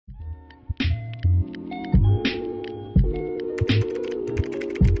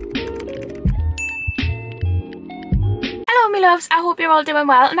loves, I hope you're all doing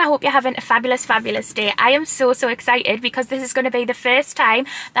well and I hope you're having a fabulous day. I am so excited because this is going to be the first time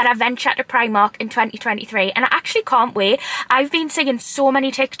that I venture to Primark in 2023 and I actually can't wait. I've been seeing so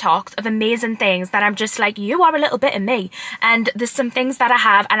many TikToks of amazing things that I'm just like, you are a little bit of me, and there's some things that I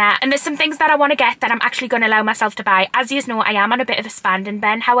have and there's some things that I want to get that I'm actually going to allow myself to buy. As you know, I am on a bit of a spending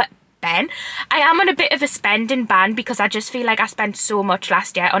ban. I am on a bit of a spending ban because I just feel like I spent so much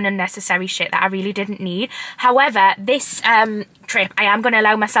last year on unnecessary shit that I really didn't need. However, this trip I am going to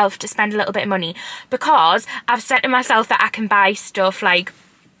allow myself to spend a little bit of money because I've said to myself that I can buy stuff like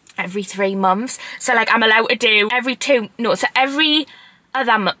every 3 months. So like I'm allowed to do every 3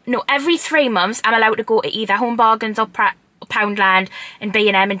 months I'm allowed to go to either Home Bargains or Poundland and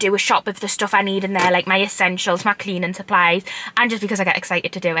B&M and do a shop of the stuff I need in there, like my essentials, my cleaning supplies, and just because I get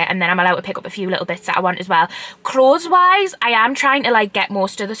excited to do it. And then I'm allowed to pick up a few little bits that I want as well. Clothes wise, I am trying to like get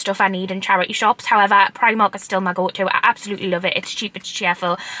most of the stuff I need in charity shops. However, Primark is still my go-to. I absolutely love it. It's cheap, it's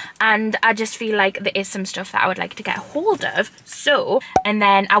cheerful, and I just feel like there is some stuff that I would like to get a hold of. So, and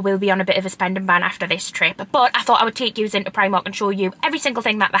then I will be on a bit of a spending ban after this trip, but I thought I would take you into Primark and show you every single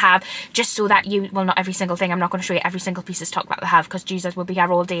thing that they have, just so that you, well, not every single thing, I'm not going to show you every single piece of stock that they have because Jesus will be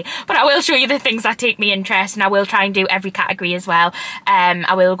here all day, but I will show you the things that take me interest, and I will try and do every category as well.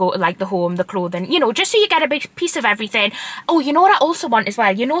 I will go to like the home, the clothing, you know, just so you get a big piece of everything. Oh, you know what I also want as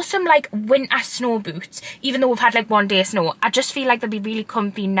well? You know, some like winter snow boots. Even though we've had like 1 day of snow, I just feel like they'll be really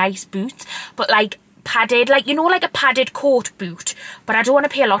comfy, nice boots, but like padded, like, you know, like a padded coat boot, but I don't want to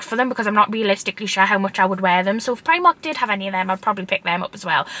pay a lot for them because I'm not realistically sure how much I would wear them. So if Primark did have any of them, I'd probably pick them up as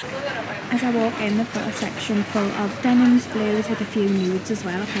well. As I walk in, they've got a section full of denims, blues with a few nudes as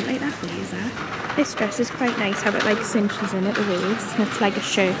well. I quite like that blazer. This dress is quite nice, how it like cinches in at the waist. It's like a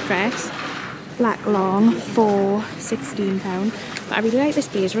shirt dress, black long for £16, but I really like this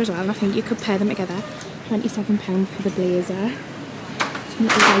blazer as well, and I think you could pair them together. £27 for the blazer.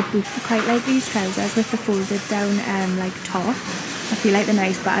 Little white boot. I quite like these trousers with the folded down like top. I feel like they're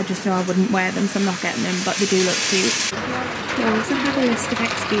nice, but I just know I wouldn't wear them, so I'm not getting them, but they do look cute. They also have a list of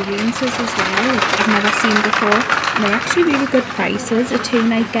experiences as well, which I've never seen before, and they're actually really good prices. A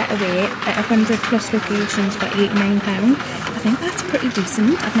 2-night getaway at 100+ locations for £89. I think that's pretty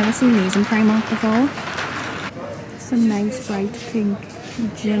decent. I've never seen these in Primark before. Some nice bright pink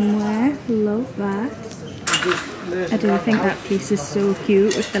gym wear. Love that. I do think that fleece is so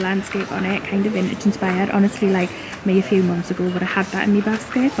cute with the landscape on it, kind of vintage inspired. Honestly, like me a few months ago would have had that in my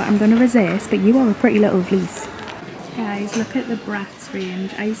basket, but I'm going to resist. But you are a pretty little fleece. Guys, look at the Bratz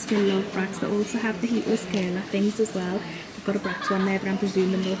range. I still love Bratz. They also have the heatless curler things as well. They've got a Bratz one there, but I'm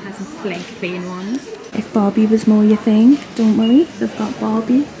presuming they'll have some plain ones. If Barbie was more your thing, don't worry, they've got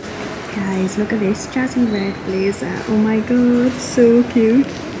Barbie. Guys, look at this jazzy red blazer. Oh my god, so cute.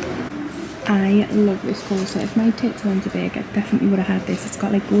 I love this colour, so if my tits weren't so big, I definitely would have had this. It's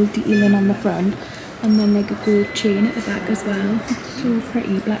got like gold detailing on the front and then like a gold chain at the back as well. It's so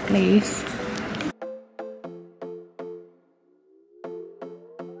pretty, black lace.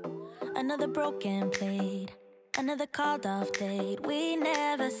 Another broken plate, another called off date. We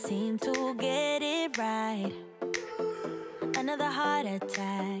never seem to get it right. Another heart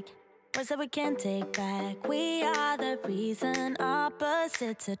attack, words that we can't take back. We are the reason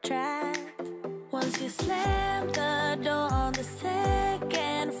opposites attract. Once you slam the door on the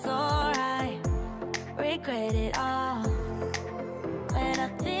second floor, I regret it all. When I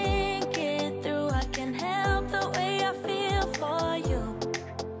think it through, I can help the way I feel for you.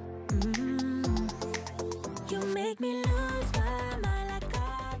 You make me lose my mind like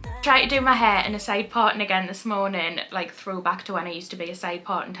all the... Tried to do my hair in a side parting again this morning, like throwback to when I used to be a side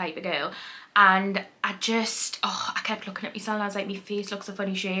parting type of girl, and I just, I kept looking at myself and I was like, my face looks a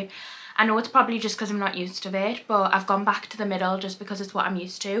funny shape. I know it's probably just because I'm not used to it, but I've gone back to the middle just because it's what I'm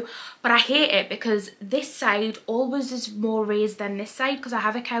used to. But I hate it because this side always is more raised than this side because I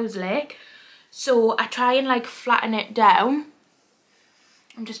have a cow's leg. So I try and like flatten it down.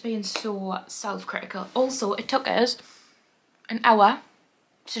 I'm just being so self-critical. Also, it took us an hour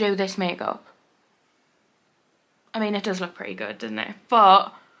to do this makeup. I mean, it does look pretty good, doesn't it?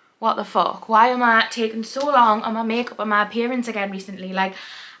 But what the fuck? Why am I taking so long on my makeup and my appearance again recently? Like,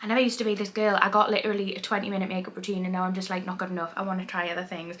 I never used to be this girl. I got literally a 20-minute makeup routine and now I'm just like, not good enough. I want to try other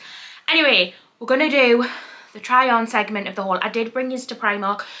things. Anyway, we're going to do the try on segment of the haul. I did bring you to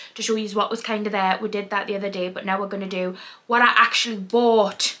Primark to show you what was kind of there. We did that the other day, but now we're going to do what I actually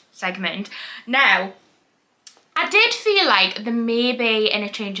bought segment. Now, I did feel like there may be in a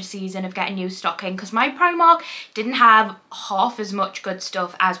change of season of getting new stock in, because my Primark didn't have half as much good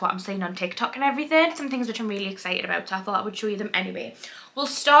stuff as what I'm seeing on TikTok and everything. Some things which I'm really excited about, so I thought I would show you them anyway. We'll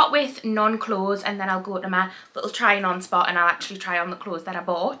start with non-clothes and then I'll go to my little try on spot and I'll actually try on the clothes that I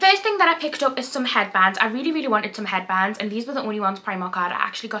bought. First thing that I picked up is some headbands. I really wanted some headbands, and these were the only ones Primark had. I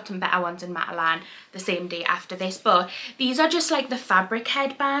actually got some better ones in Matalan the same day after this, but these are just like the fabric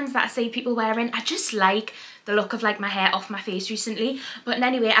headbands that I see people wearing. I just like the look of like my hair off my face recently. But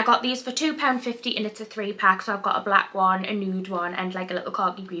anyway, I got these for £2.50 and it's a 3-pack, so I've got a black one, a nude one and like a little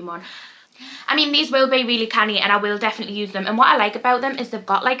khaki green one. I mean, these will be really canny and I will definitely use them, and what I like about them is they've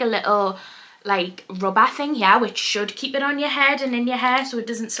got like a little like rubber thing here which should keep it on your head and in your hair so it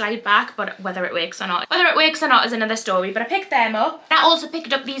doesn't slide back, but whether it works or not is another story. But I picked them up. I also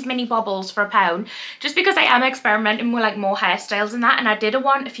picked up these mini bobbles for £1 just because I am experimenting with like more hairstyles and that, and I did a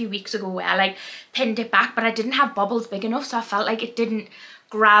one a few weeks ago where I like pinned it back but I didn't have bobbles big enough, so I felt like it didn't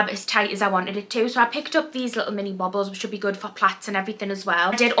grab as tight as I wanted it to, so I picked up these little mini bobbles which should be good for plaits and everything as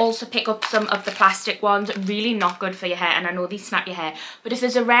well. I did also pick up some of the plastic ones, really not good for your hair, and I know these snap your hair, but if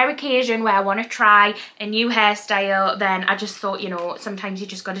there's a rare occasion where I want to try a new hairstyle, then I just thought, you know, sometimes you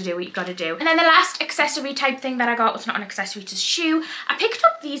just got to do what you got to do. And then the last accessory type thing that I got was not an accessory, it's a shoe. I picked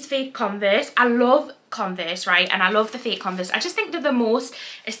up these fake Converse. I love Converse, right, and I love the fake Converse. I just think they're the most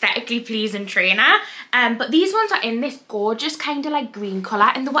aesthetically pleasing trainer, but these ones are in this gorgeous kind of like green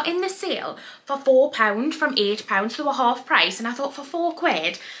colour, and they were in the sale for £4 from £8, so they were half price, and I thought for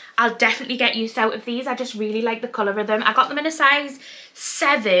 £4 I'll definitely get use out of these. I just really like the colour of them. I got them in a size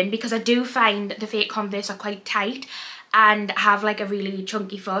 7 because I do find the fake Converse are quite tight and have like a really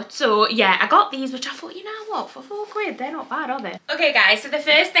chunky foot. So yeah, I got these, which I thought, you know what, for £4 they're not bad, are they? Okay guys, so the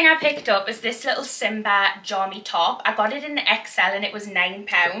first thing I picked up is this little Simba Johnny top. I got it in XL and it was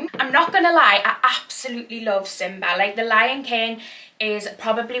 £9. I'm not gonna lie, I absolutely love Simba. Like The Lion King is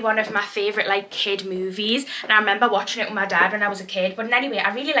probably one of my favourite like kid movies, and I remember watching it with my dad when I was a kid. But anyway,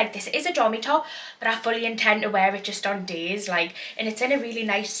 I really like this. It is a Johnny top, but I fully intend to wear it just on days, like, and it's in a really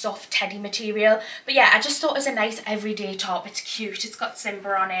nice soft teddy material. But yeah, I just thought it was a nice everyday top. It's cute, it's got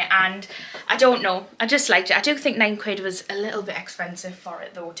Simba on it, and I don't know, I just liked it. I do think £9 was a little bit expensive for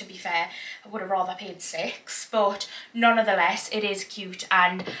it though, to be fair. I would have rather paid £6, but nonetheless it is cute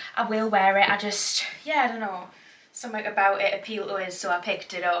and I will wear it. I just, yeah, I don't know, something about it appealed to us, so I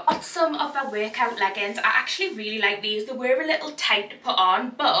picked it up. Got some of the workout leggings. I actually really like these. They were a little tight to put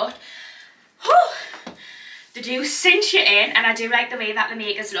on, but they do cinch you in, and I do like the way that the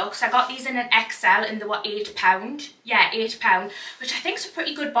makers look. So I got these in an XL and they were £8. Yeah, £8, which I think is a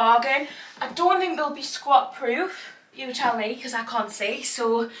pretty good bargain. I don't think they'll be squat proof. You tell me, because I can't see,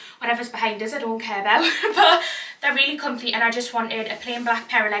 so whatever's behind us I don't care about. But they're really comfy, and I just wanted a plain black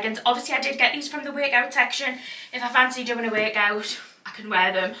pair of leggings. Obviously I did get these from the workout section. If I fancy doing a workout I can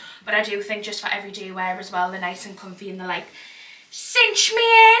wear them, but I do think just for everyday wear as well, they're nice and comfy and they're like, cinch me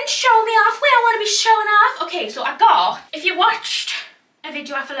in, show me off where I want to be shown off. Okay, so I got, if you watched a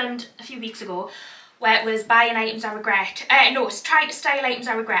video I filmed a few weeks ago where it was buying items I regret, no, it's trying to style items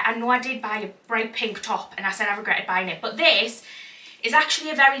I regret. I know I did buy a bright pink top and I said I regretted buying it, but this is actually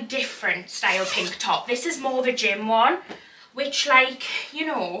a very different style pink top. This is more of a gym one, which, like, you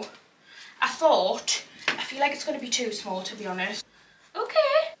know, I feel like it's going to be too small, to be honest.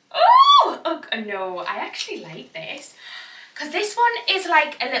 Okay. Oh, no, I actually like this, because this one is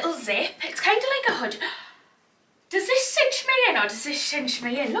like a little zip. It's kind of like a hood. Does this cinch me in or does this cinch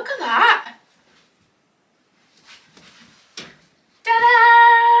me in? Look at that.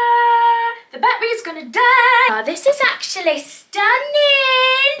 Ta-da! The battery's gonna die. Oh, this is actually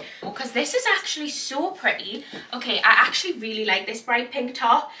stunning. Because this is actually so pretty. Okay, I actually really like this bright pink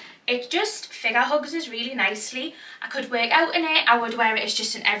top. It just figure hugs us really nicely. I could work out in it. I would wear it as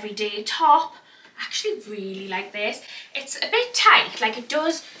just an everyday top. I actually really like this. It's a bit tight, like it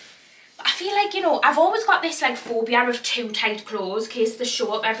does. I feel like, you know, I've always got this like phobia of too tight clothes in case they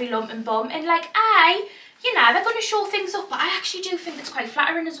show up every lump and bum, and like you know, they're going to show things up, but I actually do think it's quite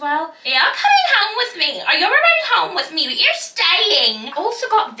flattering as well. You're coming home with me, or you're running home with me with your styling. I also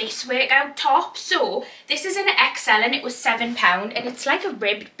got this workout top. So this is an XL and it was £7, and it's like a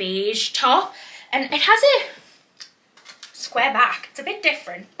ribbed beige top, and it has a square back. It's a bit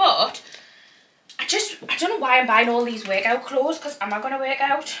different, but I don't know why I'm buying all these workout clothes, because am I going to work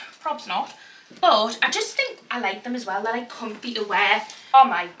out? Probs not. But I just think I like them as well. They're like comfy to wear. Oh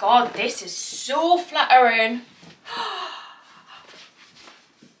my god, this is so flattering.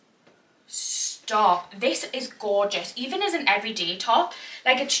 Stop. This is gorgeous. Even as an everyday top.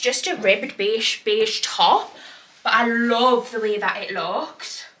 Like, it's just a ribbed beige top. But I love the way that it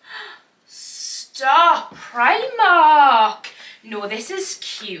looks. Stop. stop. Primark. No, this is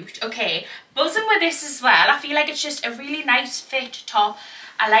cute. Okay, buzzing with this as well. I feel like it's just a really nice fit top.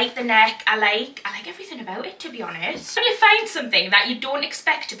 I like the neck. I like everything about it, to be honest. When you find something that you don't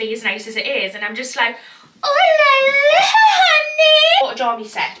expect to be as nice as it is, and I'm just like, oh la la, honey. Bought a jammy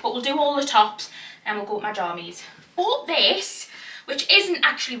set, but we'll do all the tops and we'll go with my jammies. Bought this, which isn't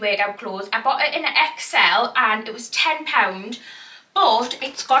actually workout clothes. I bought it in an XL and it was £10. But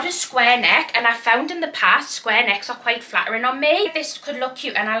it's got a square neck, and I found in the past square necks are quite flattering on me. This could look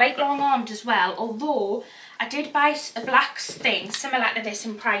cute, and I like long armed as well, although I did buy a black thing similar to this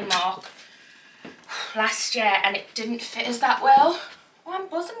in Primark last year and it didn't fit us that well. Oh, I'm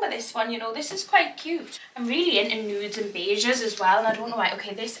buzzing with this one, you know, this is quite cute. I'm really into nudes and beiges as well, and I don't know why.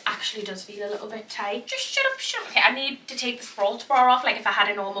 Okay, this actually does feel a little bit tight. Just shut up, shut up. Okay, I need to take the sports bra off, like if I had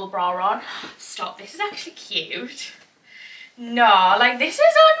a normal bra on. Stop, this is actually cute. No, like this is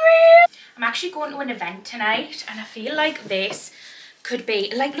unreal. I'm actually going to an event tonight and I feel like this could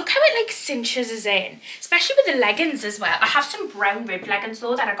be like, look how it like cinches us in, especially with the leggings as well. I have some brown ribbed leggings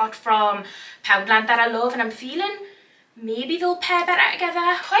though that I got from Poundland that I love, and I'm feeling maybe they'll pair better together.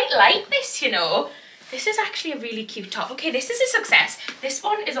 I quite like this, you know. This is actually a really cute top. Okay, this is a success. This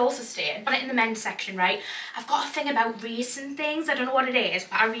one is also staying. Got it in the men's section, right? I've got a thing about racing things. I don't know what it is,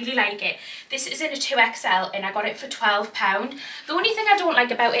 but I really like it. This is in a 2XL and I got it for £12. The only thing I don't like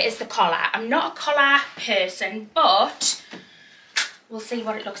about it is the collar. I'm not a collar person, but we'll see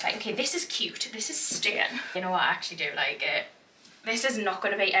what it looks like. Okay, this is cute. This is staying. You know what? I actually do like it. This is not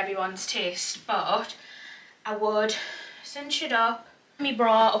going to be everyone's taste, but I would cinch it up, me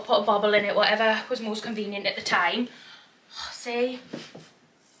bra, or put a bobble in it, whatever was most convenient at the time. See,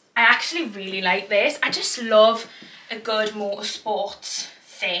 I actually really like this. I just love a good motorsports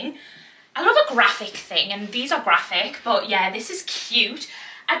thing. I love a graphic thing, and these are graphic, but yeah, this is cute.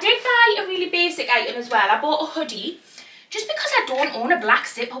 I did buy a really basic item as well. I bought a hoodie just because I don't own a black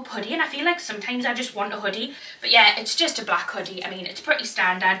zip-up hoodie, and I feel like sometimes I just want a hoodie. But yeah, it's just a black hoodie. I mean, it's pretty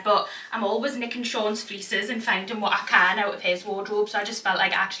standard, but I'm always nicking Sean's fleeces and finding what I can out of his wardrobe, so I just felt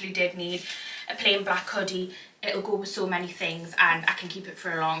like I actually did need a plain black hoodie. It'll go with so many things and I can keep it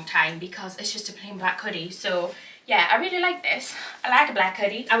for a long time because it's just a plain black hoodie. So yeah, I really like this. I like a black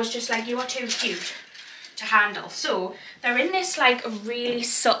hoodie. I was just like, you are too cute to handle. So they're in this like really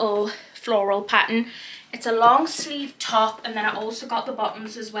subtle floral pattern. It's a long sleeve top, and then I also got the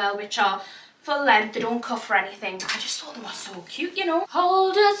bottoms as well, which are full length. They don't cuff or anything. I just thought they were so cute, you know.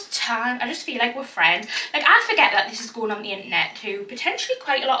 Hold us time. I just feel like we're friends. Like, I forget that this is going on the internet to potentially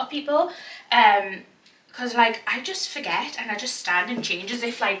quite a lot of people, because like I just forget and I just stand and change as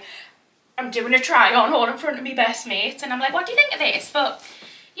if like I'm doing a try on all in front of my best mates, and I'm like, what do you think of this? But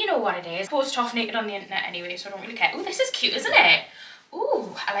you know what it is. Post half naked on the internet anyway, so I don't really care. Oh, this is cute, isn't it?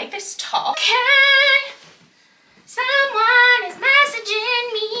 Ooh, I like this top. Okay. Someone is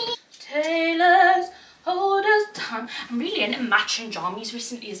messaging me. Taylor's, hold us time. I'm really into matching jammies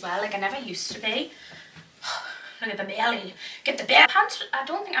recently as well, like I never used to be. Look at the belly. Get the belly. Pants, I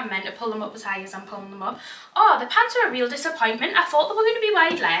don't think I'm meant to pull them up as high as I'm pulling them up. Oh, the pants are a real disappointment. I thought they were going to be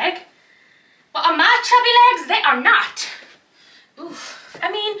wide leg. But on my chubby legs, they are not. Oof.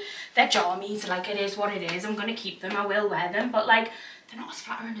 I mean, they're jammies, like it is what it is. I'm going to keep them, I will wear them, but like, they're not as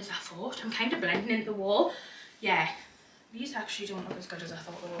flattering as I thought. I'm kind of blending into the wall. Yeah, these actually don't look as good as I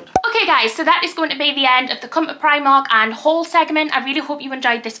thought they would. Okay guys, so that is going to be the end of the Come to Primark and haul segment. I really hope you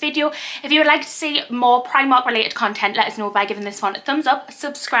enjoyed this video. If you would like to see more Primark related content, let us know by giving this one a thumbs up,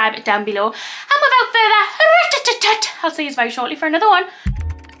 subscribe down below. And without further, I'll see you very shortly for another one.